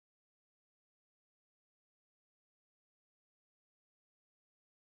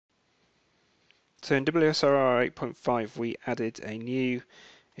So in WSRR 8.5 we added a new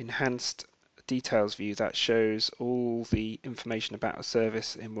enhanced details view that shows all the information about a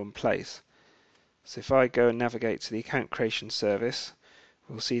service in one place. So if I go and navigate to the account creation service,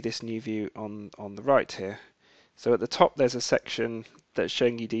 we'll see this new view on the right here. So at the top there's a section that's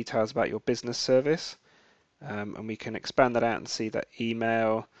showing you details about your business service, and we can expand that out and see that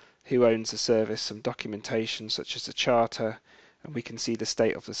email, who owns the service, some documentation such as the charter, and we can see the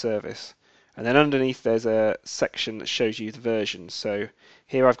state of the service. And then underneath there's a section that shows you the versions. So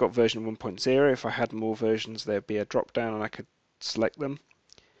here I've got version 1.0. If I had more versions there'd be a drop down and I could select them.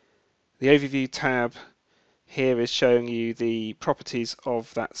 The overview tab here is showing you the properties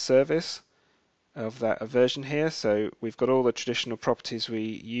of that service, of that version here. So we've got all the traditional properties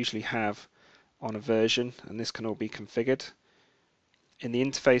we usually have on a version, and this can all be configured. In the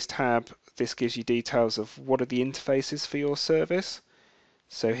interface tab, this gives you details of what are the interfaces for your service.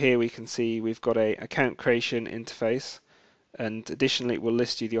 So here we can see we've got a account creation interface, and additionally it will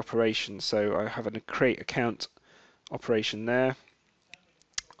list you the operations. So I have a create account operation there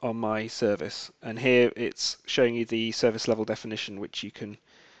on my service, and here it's showing you the service level definition which you can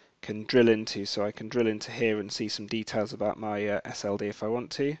drill into. So I can drill into here and see some details about my SLD if I want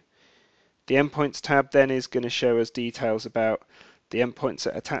to. The endpoints tab then is going to show us details about the endpoints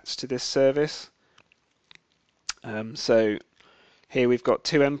that are attached to this service. So here we've got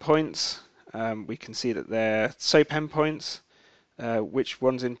two endpoints. We can see that they're SOAP endpoints, which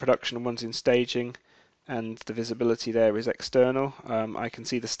one's in production and one's in staging, and the visibility there is external. I can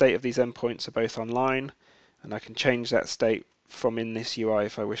see the state of these endpoints are both online, and I can change that state from in this UI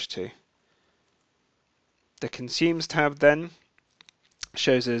if I wish to. The Consumes tab then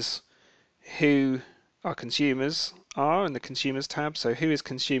shows us who our consumers are in the Consumers tab, so who is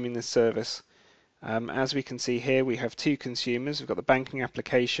consuming this service. As we can see here, we have two consumers. We've got the banking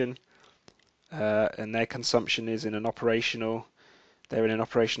application, and their consumption is in an operational, they're in an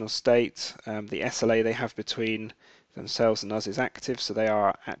operational state. The SLA they have between themselves and us is active, so they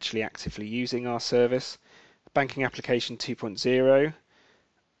are actually actively using our service. Banking application 2.0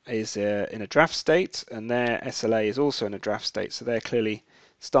 is in a draft state, and their SLA is also in a draft state, so they're clearly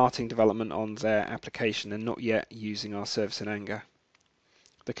starting development on their application and not yet using our service in anger.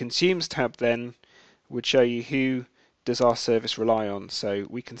 The Consumes tab then would show you who does our service rely on. So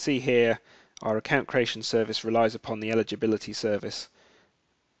we can see here our account creation service relies upon the eligibility service.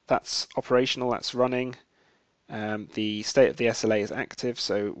 That's operational, that's running. The state of the SLA is active,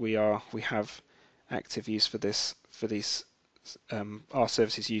 so we have active use for this, for these our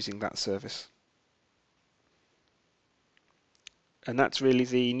services using that service. And that's really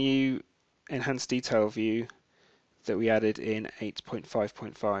the new enhanced detail view that we added in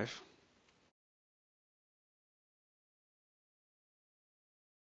 8.5.5.